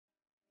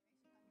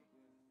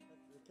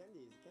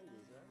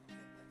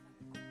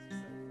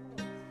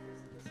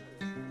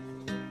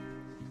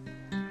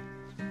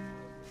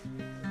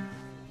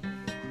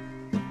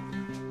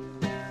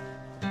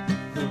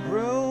The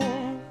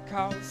room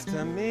calls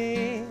to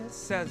me,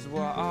 says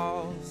we're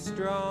all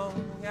strung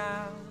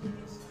out,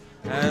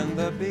 and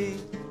the beat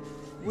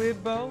we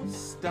both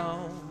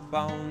stomp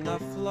on the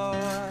floor.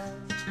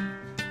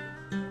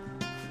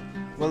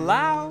 Well,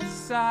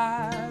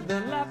 outside the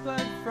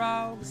leopard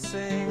frog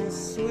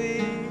sings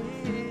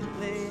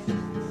sweetly.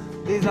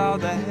 These are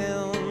the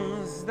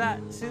hymns that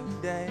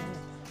today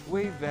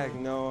we've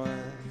ignored.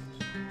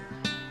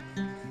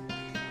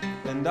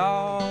 And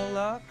all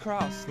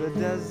across the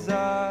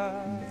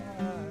desert,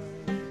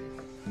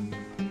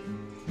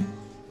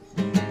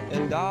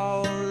 and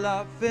all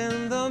up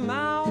in the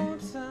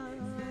mountains,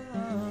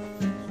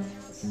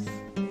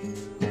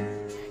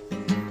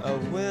 a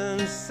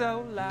wind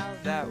so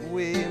loud that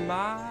we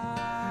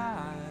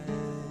might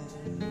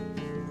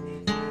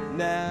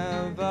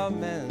never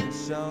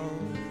mention.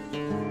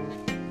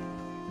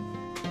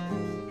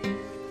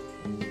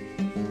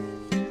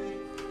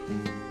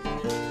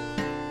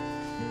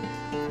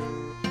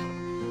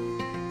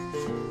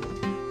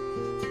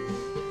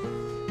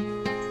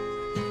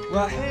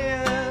 Well,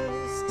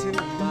 here's to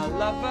my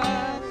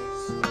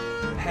lovers,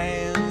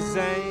 hands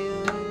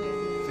and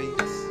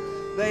feet.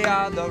 They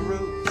are the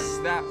roots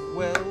that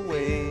will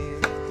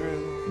weave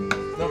through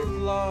the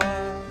floor.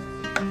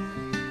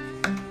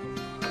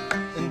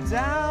 And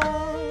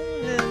down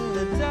in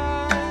the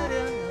dirt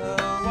in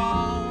her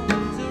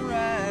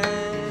wandering,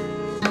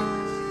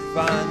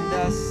 find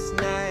a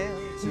snail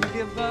to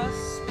give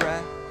us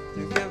breath,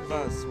 to give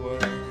us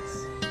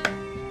words.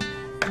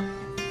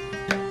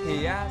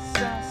 He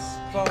asks us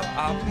for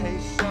our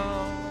patience.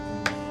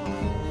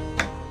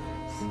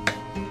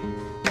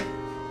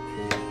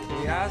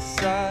 He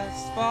asks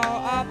us for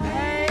our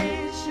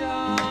patience,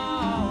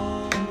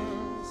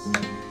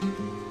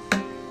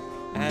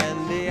 and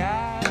he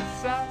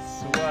asks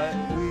us what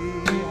we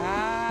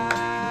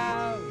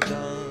have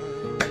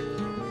done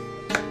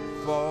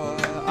for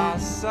our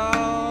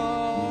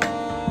souls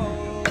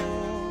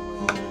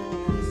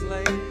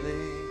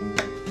lately.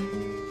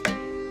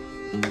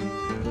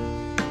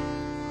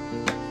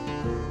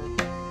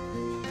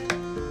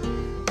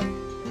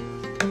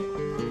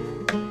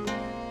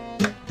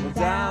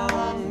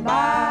 Down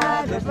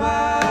by the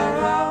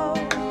burrow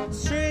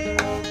tree,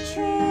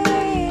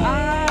 I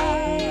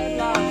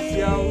lost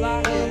your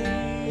locket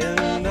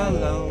in the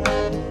loam.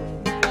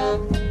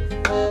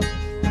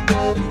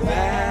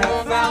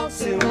 There fell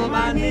to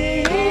my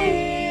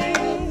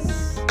knees,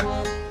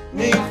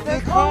 neath the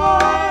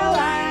coil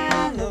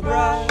and the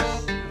brush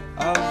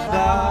of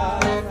the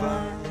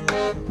fern.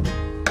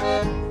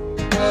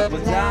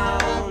 But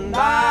down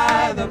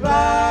by the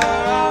burrow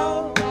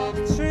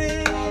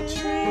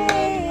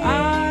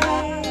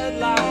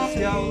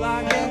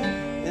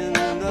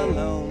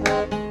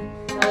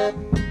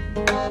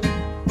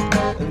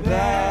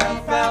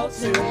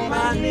to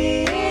my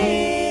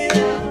knees,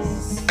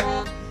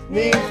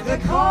 neath the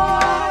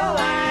coil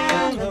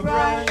and the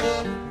brush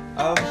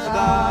of the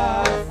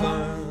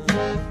fern.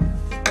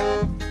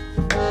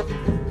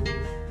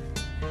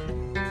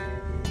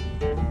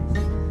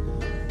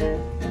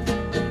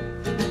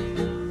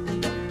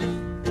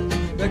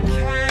 The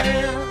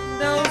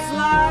candle's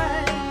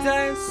light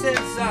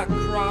dances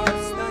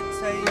across the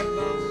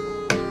table,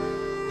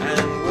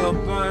 and will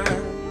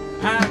burn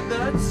at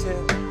the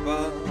tip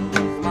of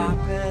my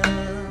pen.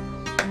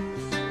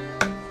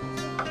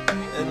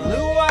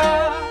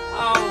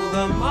 All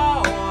the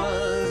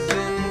moors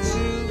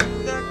into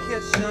the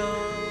kitchen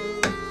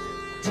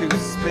to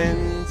spin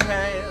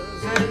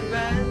tales and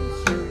bend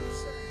truths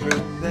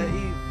through the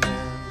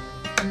evening.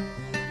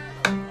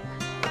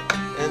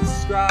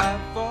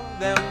 Inscribe for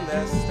them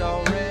their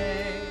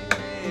stories.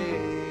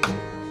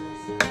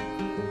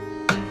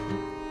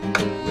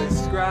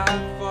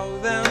 Inscribe for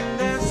them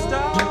their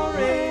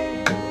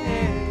stories,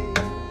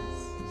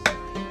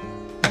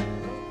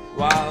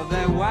 while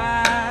they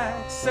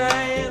wax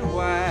and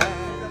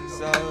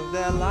wax of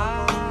their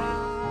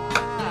lives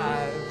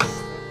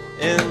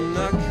in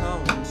the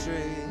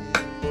country.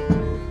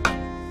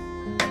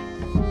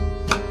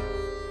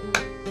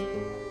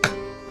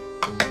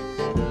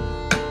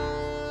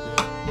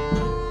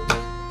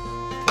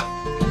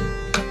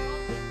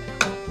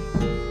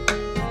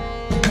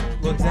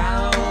 Well,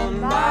 down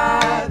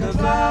by the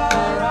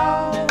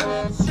burrow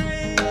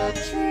tree,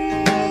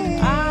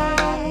 I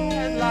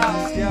had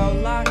lost your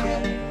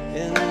locket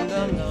in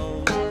the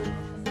loam.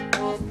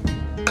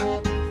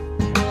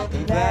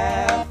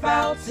 There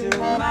fell to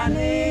my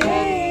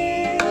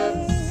knees,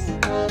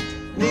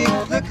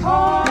 neath the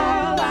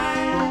coil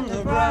and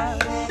the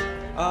brush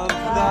of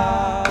the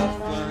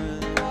fern.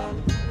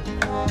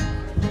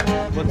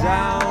 Well,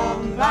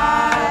 down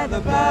by the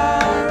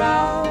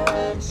burrow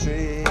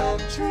tree,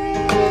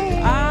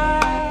 I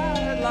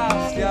had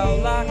lost your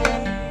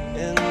locket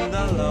in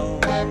the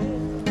loam.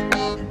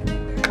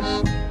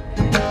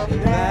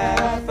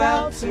 There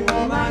fell to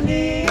my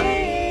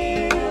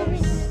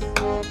knees,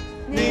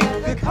 neath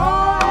the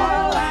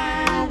coil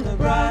and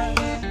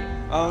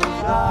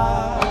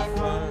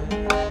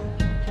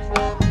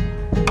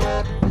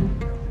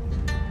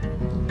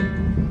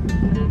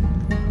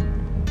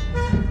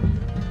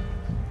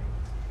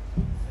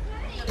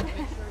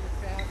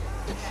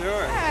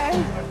Sure.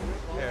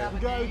 We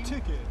got a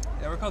ticket.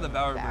 Yeah, we're called the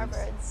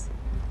Bowerbirds.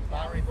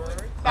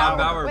 Bowerbirds.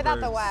 Bowerbirds. Without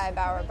the Y,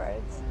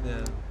 Bowerbirds.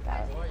 Yeah.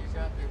 Bower. Boy, you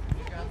got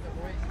the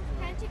voice.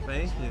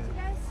 Thank you.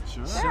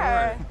 Sure.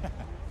 Sure.